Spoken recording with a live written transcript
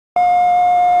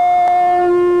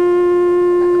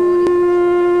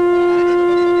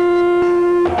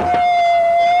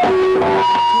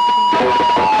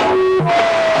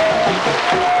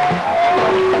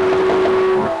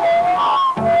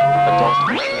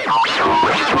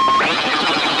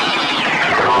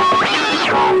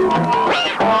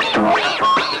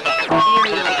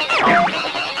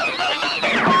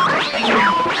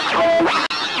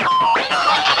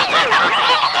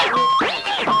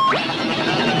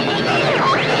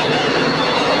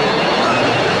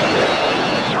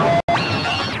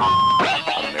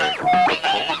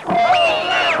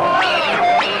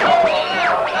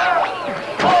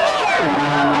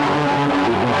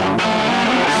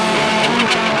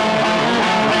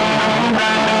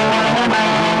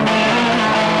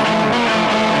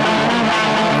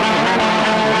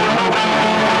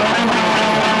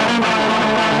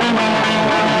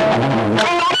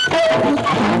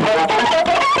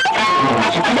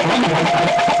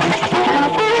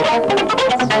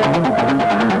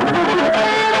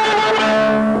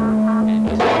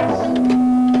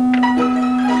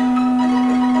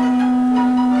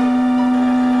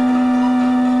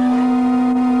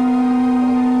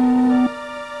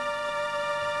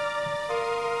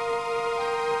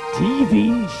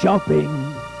TV shopping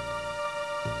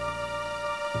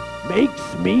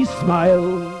makes me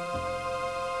smile.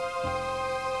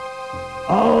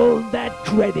 All that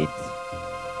credit,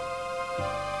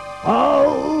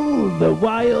 all the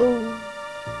while.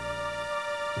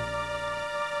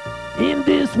 In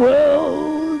this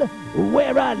world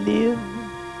where I live,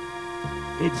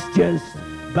 it's just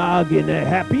bargain of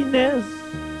happiness.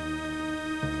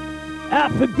 I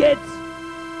forget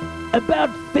about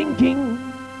thinking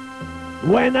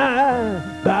when I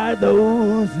buy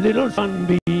those little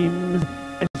sunbeams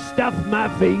and stuff my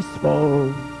face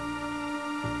full.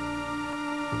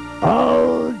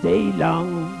 All day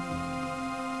long,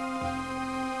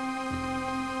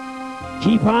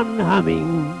 keep on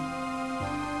humming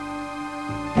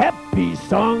happy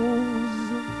songs.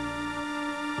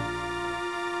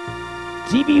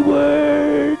 TV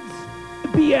words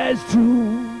be as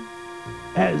true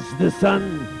as the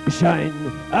sun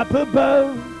shine up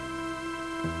above.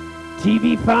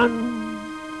 TV fun,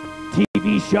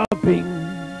 TV shopping,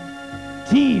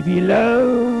 TV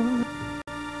love.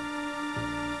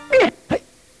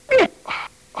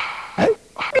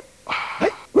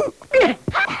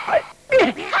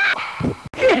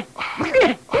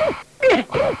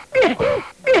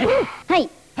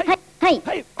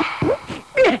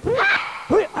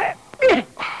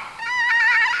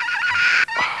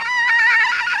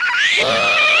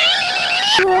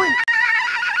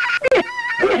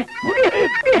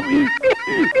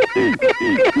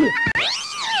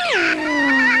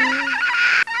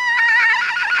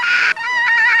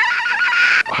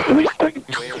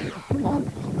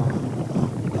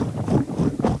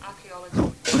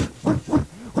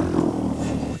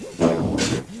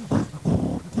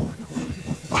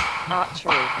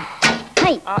 Archery.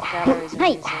 Art galleries and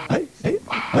museums.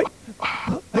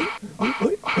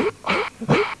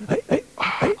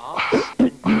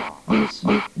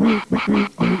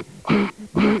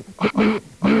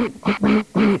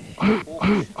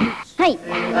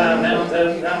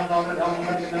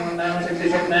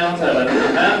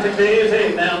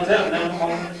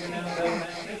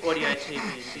 Audio, TV,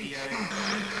 and video.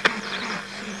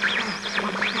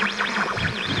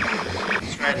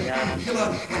 Australiana.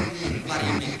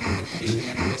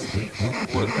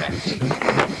 Autographs.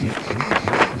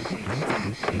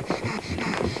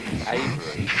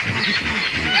 Avery.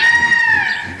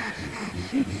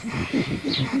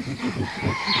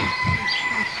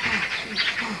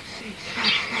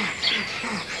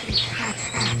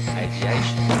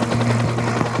 Aviation.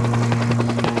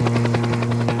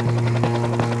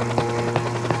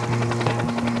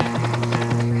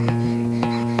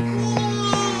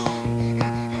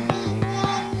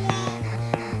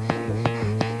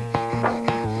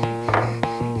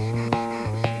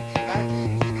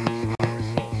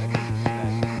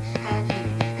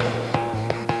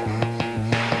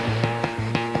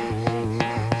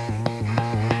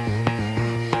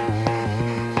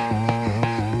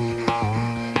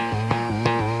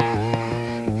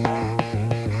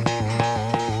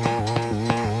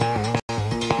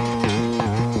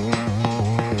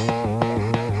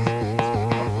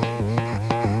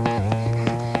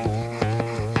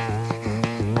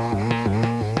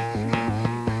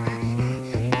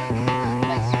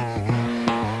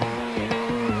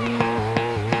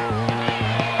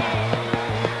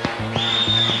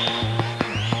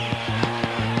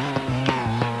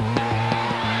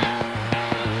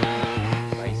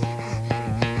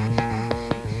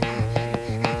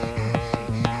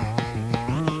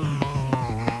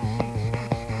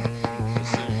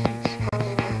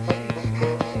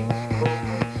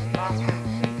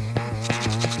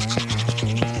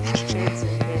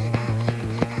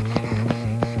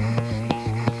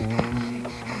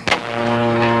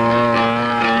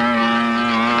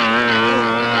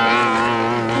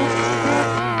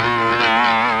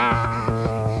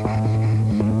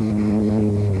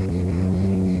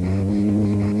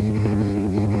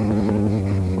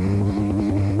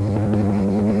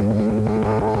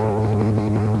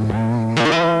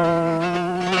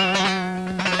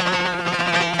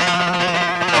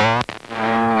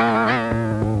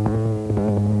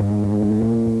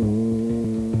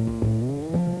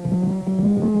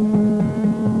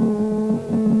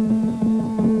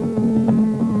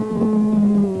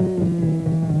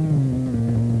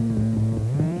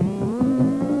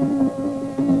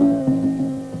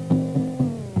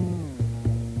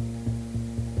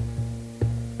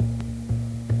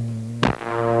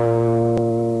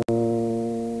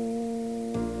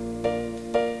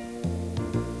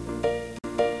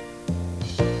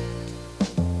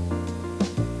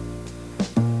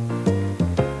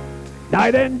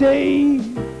 Night and day,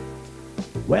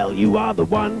 well, you are the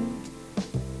one.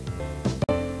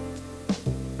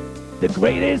 The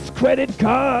greatest credit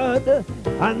card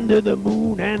under the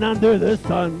moon and under the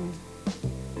sun.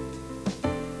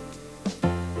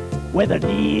 Whether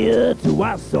near to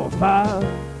us or far,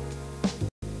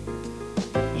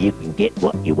 you can get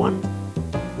what you want.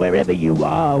 Wherever you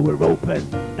are, we're open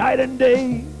night and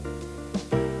day,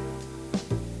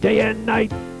 day and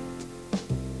night.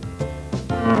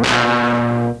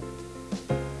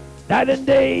 Night and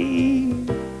day,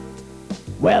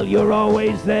 well, you're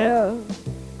always there,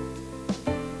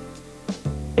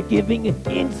 giving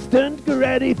instant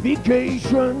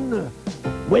gratification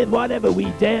with whatever we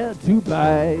dare to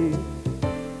buy.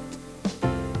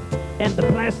 And the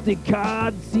plastic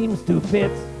card seems to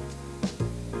fit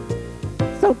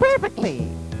so perfectly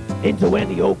into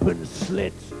any open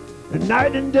slit.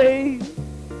 Night and day,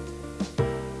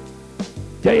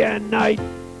 day and night.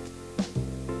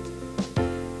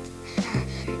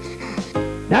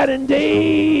 Night and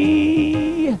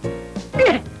day,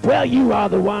 well, you are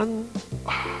the one.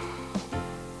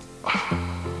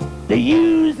 The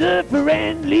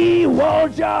user-friendly wall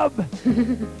job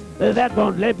that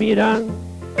won't let me down.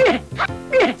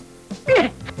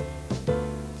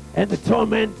 And the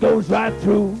torment goes right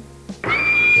through.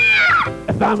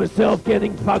 I find myself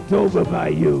getting fucked over by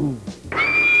you.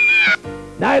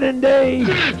 Night and day,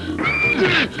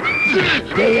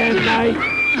 day and night.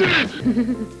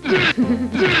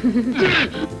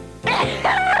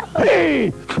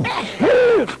 Hey!